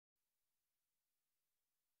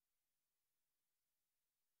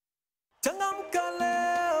Changamka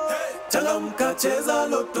leo, changamka cheza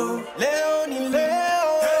Lotto. Leo ni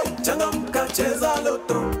leo, changamka cheza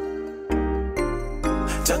Lotto.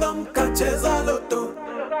 Changamka cheza Lotto.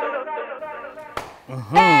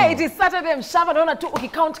 Hey, it is Saturday mshamba naona tu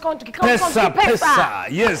ukicount pesa.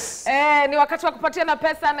 Yes. Ni wakati wa kupatiana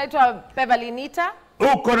pesa. Naitwa Beverly Nita.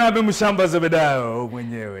 Uko na Mshamba Zebedao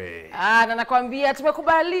mwenyewe. Na nakwambia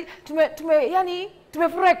tumekubali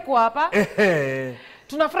tumefurahi kwa hapa.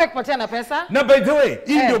 Tunafurahi kupatiana pesa. Na by the way,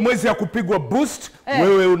 hii ndio mwezi ya kupigwa boost.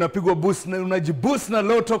 Wewe unapigwa boost na unajiboost na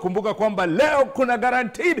Lotto. Kumbuka kwamba leo kuna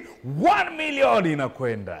guaranteed 1 million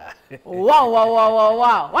inakwenda. Wow.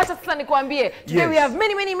 Wacha sasa nikuambie. Today we have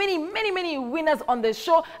many winners on the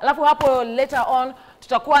show. Alafu hapo later on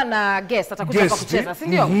tutakuwa na guest atakuja hapa kucheza, si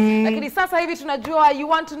ndio? Lakini sasa hivi tunajua you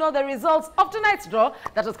want to know the results of tonight's draw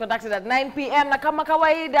that was conducted at 9 p.m. na kama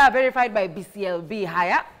kawaida verified by BCLB.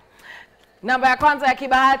 Haya. Namba ya kwanza ya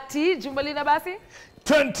kibahati, Jumbalina basi?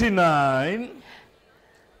 29.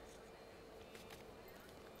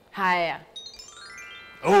 Haya.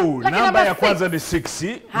 Namba ya kwanza ni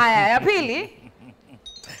 60. Haya, ya pili?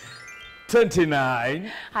 29.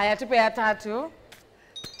 Haya, tupe ya tatu.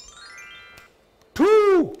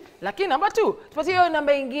 2. Lakini namba 2, tupatie hiyo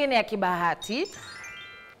namba nyingine ya kibahati.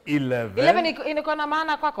 11 iko na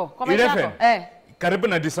maana kwako? Kwa maisha yako? Karibu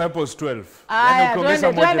na Disciples 12. Yaani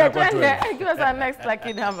ukiongeza moja na kwa 12. Give us our next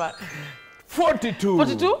lucky number.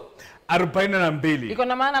 42. 42. Iko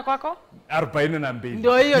na maana kwako? 42.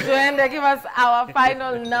 Ndio hiyo, tuende. Give us our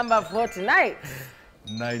final number for tonight.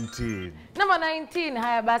 19. Number 19.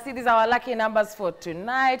 Haya basi, these are our lucky numbers for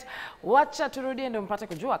tonight. Wacha turudie ndio mpate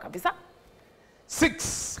kujua kabisa.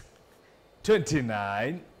 6.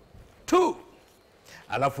 29. 2.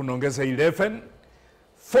 Alafu unaongeza 11.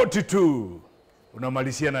 42.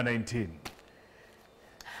 Unamalizia na 19.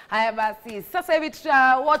 Haya basi, sasa hivi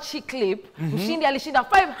tuta watch hii clip. Mshindi alishinda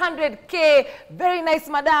 500k. Very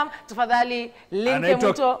nice madam. Tafadhali Lin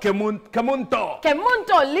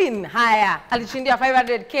Kemunto Lin. Haya, alishindia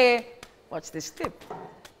 500k. Watch this clip.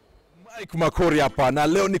 Mike Makori hapa na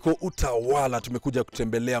leo niko Utawala. Tumekuja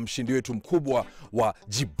kutembelea mshindi wetu mkubwa wa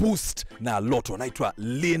G-Boost na Lotto. Anaitwa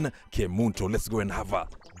Lin Kemunto. Let's go and have a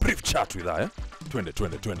brief chat with her.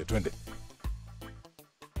 Twende.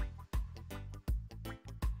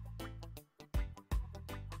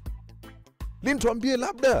 Lin, tuambie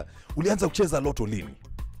labda ulianza kucheza Lotto lini?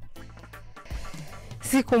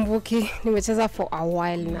 Sikumbuki, nimecheza for a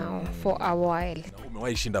while now,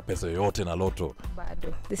 Umewahi shinda pesa yoyote na Lotto?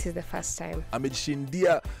 Bado, this is the first time.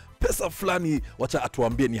 Amejishindia pesa fulani, wacha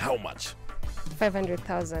atuambie ni how much?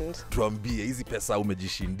 500,000. Tuambie hizi pesa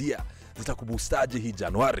umejishindia zitakubustaje hii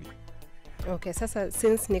Januari? Okay, sasa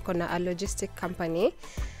since niko na a logistic company,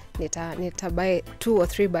 nita buy 2 or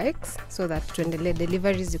 3 bikes so that tuendelee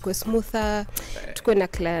deliveries zikuwe smoother, tuko na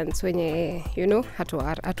clients wenye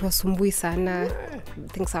hatuwasumbui sana,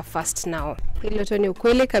 things are fast now. Hilo tu ni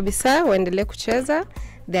ukweli kabisa, waendelee kucheza,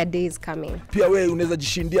 their day is coming. Pia wewe unaweza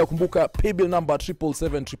jishindia, kumbuka paybill number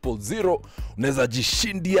 77700, unaweza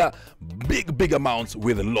jishindia big amounts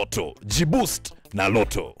with Lotto. G-Boost na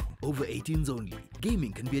Lotto. Over 18s only.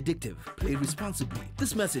 Gaming can be addictive. Play responsibly.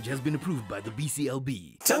 This message has been approved by the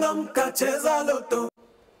BCLB. Changamka cheza Lotto.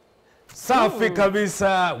 Safi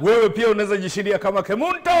kabisa. Wewe pia unaweza jishindia kama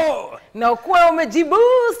Kemunto. Na ukuwe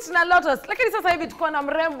umejiboost na Lotto. Lakini sasa hivi tuko na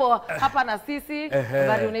mrembo hapa na sisi.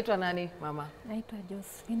 Habari, unaitwa nani mama? Naitwa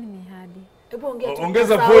Josephine Mihadi. Hebu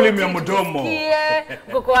ongeza volume ya mdomo.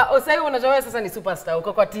 Sasa hivi unajua sasa ni superstar.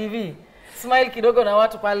 Uko kwa TV. Smile kidogo na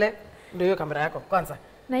watu pale. Ndio hiyo kamera yako kwanza.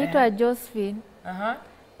 Naitwa Josephine.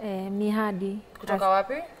 Mihadi. Kutoka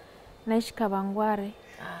wapi? Naishi Kawangware.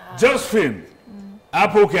 Josephine.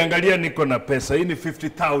 Hapo ukiangalia niko na pesa. Hii ni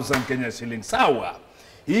 50,000 Kenya shillings. Sawa.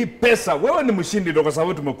 Hii pesa wewe ni mshindi ndio kwa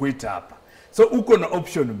sababu tumekuita hapa. So uko na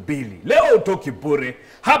option mbili. Leo utoki bure.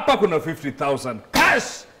 Hapa kuna 50,000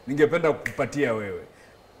 cash ningependa kukupatia wewe.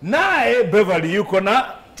 Naye Beverly yuko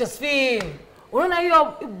na Josephine. Unaona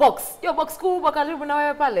hiyo box? Hiyo box kubwa karibu na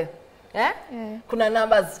wewe pale? Kuna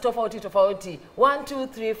numbers tofauti 1 2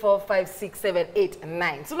 3 4 5 6 7 8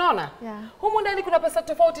 9. Unaona? Humu ndani kuna pesa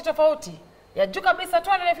tofauti. Ya juu kabisa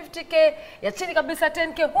 250k, ya chini kabisa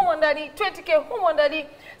 10k, humo ndani 20k, humo ndani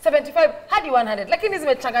 75 hadi 100. Lakini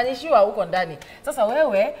zimechanganyishwa huko ndani. Sasa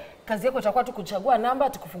wewe kazi yako itakuwa tu kuchagua namba,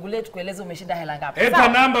 tukufungulie, tukueleze umeshinda hela ngapi. Eta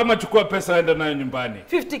namba ama chukua pesa enda nayo nyumbani.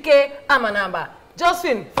 50k ama namba.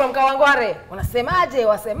 Josephine from Kawangware. Unasemaje?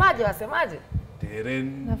 Wasemaje?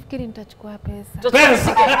 Nafikiri nitachukua pesa.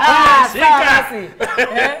 Shika.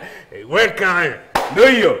 Weka. Ndio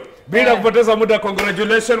hiyo. Bila kupoteza muda,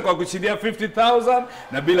 congratulations kwa kushindia 50,000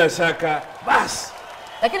 na bila shaka basi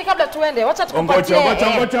Lakini kabla tuende, wacha tukupatie.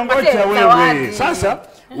 Ngoja wewe. Sasa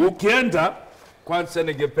ukienda kwanza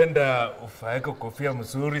ningependa ufaeke kofia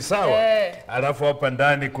mzuri, sawa? Alafu hapa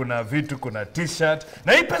ndani kuna vitu, kuna t-shirt.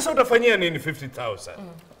 Na hii pesa utafanyia nini 50,000?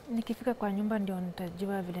 Nikifika kwa nyumba ndio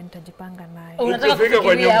nitajua vile nitajipanga nayo. Unataka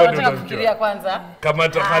kufikiria kwanza? Kama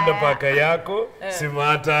takanda paka yako,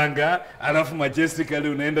 simatanga, alafu majestically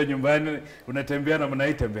unaenda nyumbani, unatembea na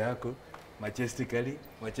mnaitembe yako. Majestically.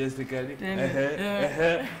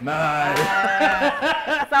 Na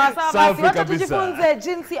sawa basi, wacha tujifunze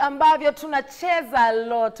jinsi ambavyo tunacheza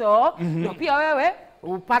Lotto. Na pia wewe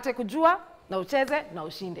upate kujua na ucheze na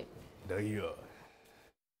ushinde. Ndio hiyo.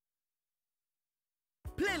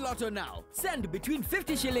 Play Lotto now. Send between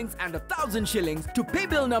 50 shillings and 1,000 shillings to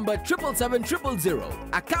paybill number 77700.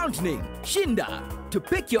 Account name Shinda. To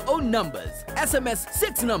pick your own numbers, SMS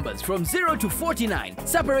 6 numbers from 0 to 49,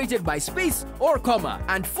 separated by space or comma,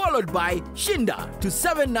 and followed by Shinda to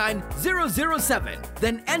 79007.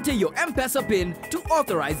 Then enter your Mpesa PIN to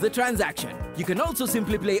authorize the transaction. You can also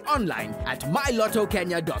simply play online at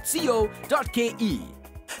mylottokenya.co.ke.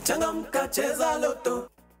 Changamka cheza Lotto.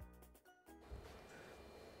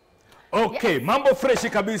 Okay, mambo freshi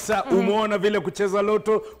kabisa. Umeona vile kucheza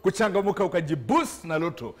Lotto, kuchangamuka ukajiboost na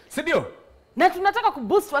Lotto. Si ndio? Na tunataka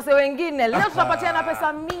kuboost wase wengine. Leo tunapatiana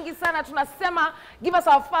pesa mingi sana. Tunasema give us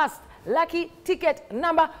our first lucky ticket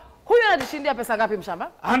number. Huyu anajishindia pesa ngapi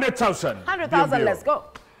mshamba? 100,000. 100,000, let's go.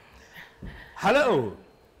 Hello.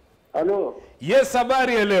 Hello. Yes,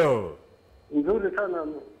 habari ya leo. Nzuri sana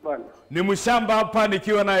bwana. Ni mshamba hapa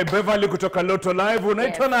nikiwa na Beverly kutoka Lotto Live.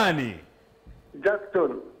 Unaitwa nani?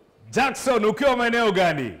 Jackson, ukiwa maeneo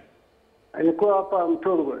gani? Alikuwa hapa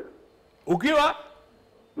Mutongwe. Ukiwa?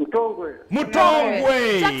 Mutongwe.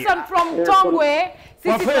 Jackson from Mutongwe.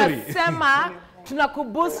 Sisi tunasema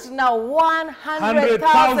tunakuboost na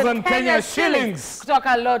 100,000 Kenya shillings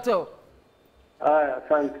kutoka Lotto. Haya,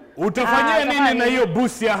 asante. Utafanyia nini na hiyo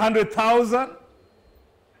boost ya 100,000?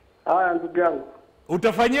 Haya ndugu yangu.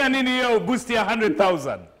 Utafanyia nini hiyo boost ya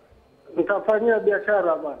 100,000? Nitafanyia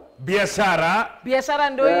biashara bwana. Biashara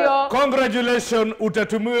ndio hiyo. Congratulations,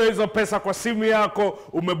 utatumiwa hizo pesa kwa simu yako,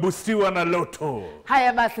 umeboostiwa na Lotto.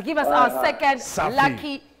 Haya basi, give us our second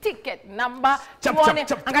lucky ticket number. Tuone,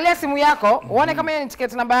 angalia simu yako, uone kama hiyo ni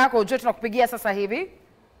ticket number yako, ujue tunakupigia sasa hivi.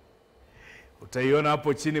 Utaiona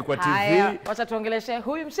hapo chini kwa TV. Haya, wacha tuongeleshe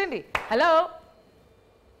huyu mshindi. Hello.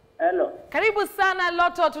 Karibu sana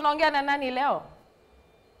Lotto, tunaongea na nani leo?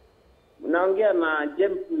 Unaongea na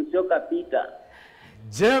James Musyoka Peter.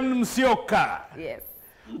 James Musyoka. Yes.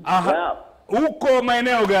 Aha. Uko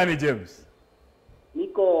maeneo gani James?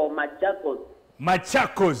 Niko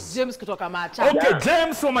Machakos. James kutoka Machakos. Okay,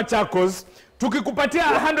 James wa Machakos, tukikupatia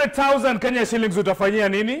 100,000 Kenya shillings utafanyia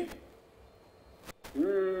nini?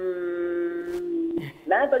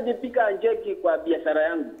 Naweza jipiga jeki kwa biashara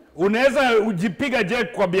yangu. Unaweza ujipiga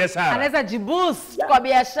jeki kwa biashara. Anaweza jiboost kwa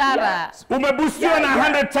biashara. Umeboostiwa na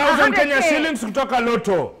 100,000 Kenya shillings kutoka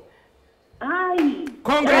Lotto.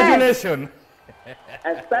 Congratulations.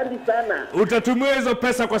 Asante sana. Utatumia hizo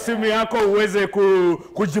pesa kwa simu yako uweze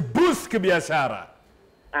kujiboost kibiashara.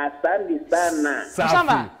 Asante sana.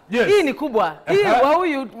 Shamba, hii ni kubwa. Hii wa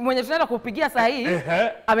huyu mwenye tunaenda kupigia saa hii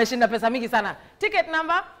ameshinda pesa mingi sana. Ticket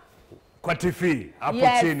number kwa TV hapo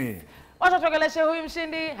chini. Wacha tuongeleshe huyu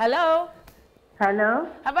mshindi. Hello.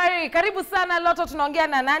 Habari, karibu sana Lotto, tunaongea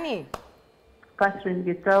na nani?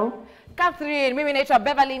 Gitau. Catherine, mimi naitwa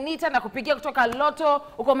Beverly Nita na kupigia kutoka Lotto.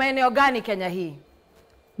 Uko maeneo gani Kenya hii?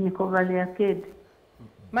 Niko Valley Arcade.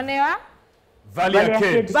 Maeneo? Valley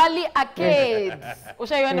Arcade.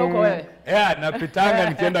 Ushaienda huko wewe? Napitanga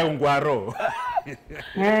nikienda Ungwaro.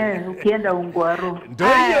 Ukienda Ungwaro. Ndio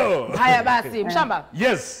hiyo. Haya basi, mshamba.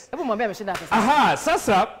 Yes. Hebu mwambie ameshinda pesa.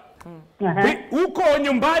 Sasa uko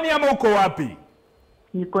nyumbani ama uko wapi?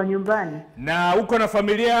 Niko nyumbani. Na uko na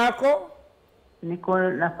familia yako? Niko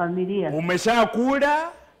na familia. Umeshakula?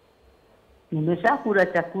 Nimeshakula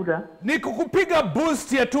chakula. Nikukupiga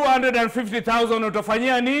boost ya 250,000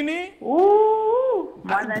 utafanyia nini?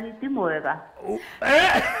 Mwana ni timwega.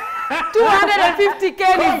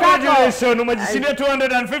 250k ni congratulations, umejishindia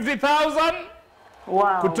 250,000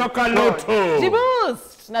 kutoka Lotto.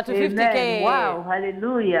 Jiboost na 250k. Wow,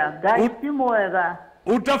 hallelujah. Guys, timwega.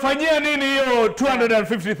 Utafanyia nini hiyo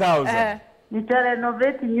 250,000?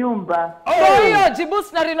 Nitarenovate nyumba. Hiyo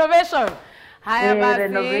jiboost na renovation. Haya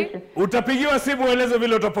basi. Utapigiwa simu ueleze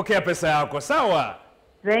vile utapokea pesa yako, sawa?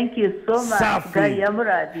 Thank you so much.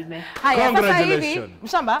 Haya, sasa hivi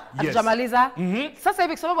mshamba hatujamaliza. Sasa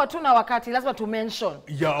hivi kwa sababu hatuna wakati lazima tu mention.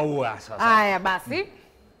 Sasa. Haya basi.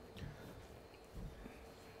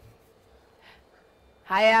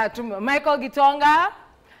 Haya, Michael Gitonga,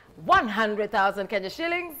 100,000 Kenya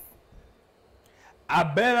shillings.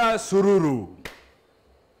 Abela Sururu.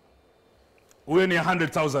 Huyo ni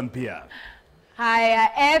 100,000 pia.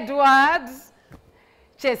 Haya, Edward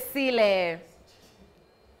Chesile.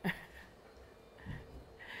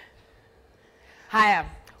 Haya,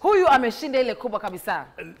 huyu ameshinda ile kubwa kabisa.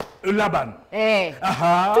 Laban.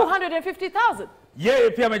 Aha. 250,000. Yeye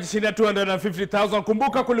pia amejishindia 250,000.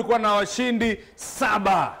 Kumbuka kulikuwa na washindi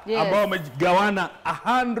 7 ambao wamegawana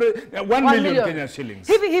 1 million Kenya shillings.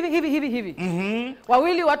 Hivi.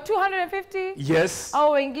 Wawili wa 250? Yes.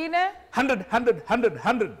 Au wengine?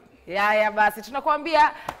 100. Ya basi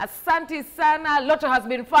tunakuambia asante sana. Lotto has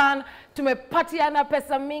been fun. Tumepatiana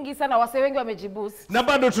pesa mingi sana, wase wengi wamejiboost. Na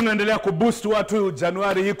bado tunaendelea kuboost watu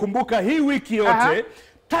Januari hii. Kumbuka hii wiki yote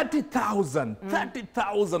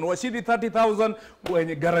 30,000 washindi 30,000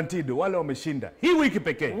 wenye guaranteed wale wameshinda hii wiki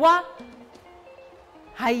pekee.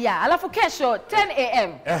 Haya, alafu kesho 10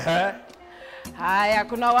 AM. Haya,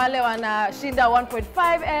 kuna wale wanashinda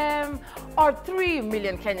 1.5 M or 3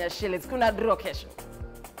 million Kenya shillings. Kuna draw kesho.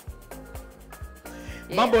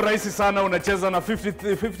 Mambo rahisi sana, unacheza na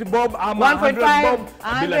 50 bob ama 100 bob.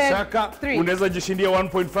 Bila shaka unaweza jishindia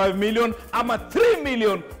 1.5 million ama 3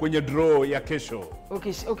 million kwenye draw ya kesho.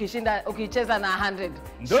 Ukicheza na 100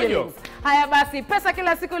 shillings. Haya basi, pesa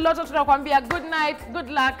kila siku Lotto, tunakuambia good night, good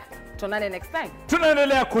luck. Tuonane next time.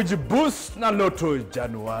 Tunaendelea kujiboost na Lotto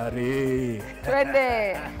Januari.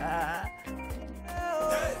 Twende.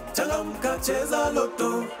 Changamka cheza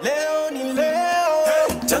Lotto, leo ni leo.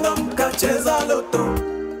 Changamka cheza Lotto,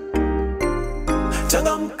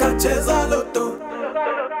 changamka cheza Lotto.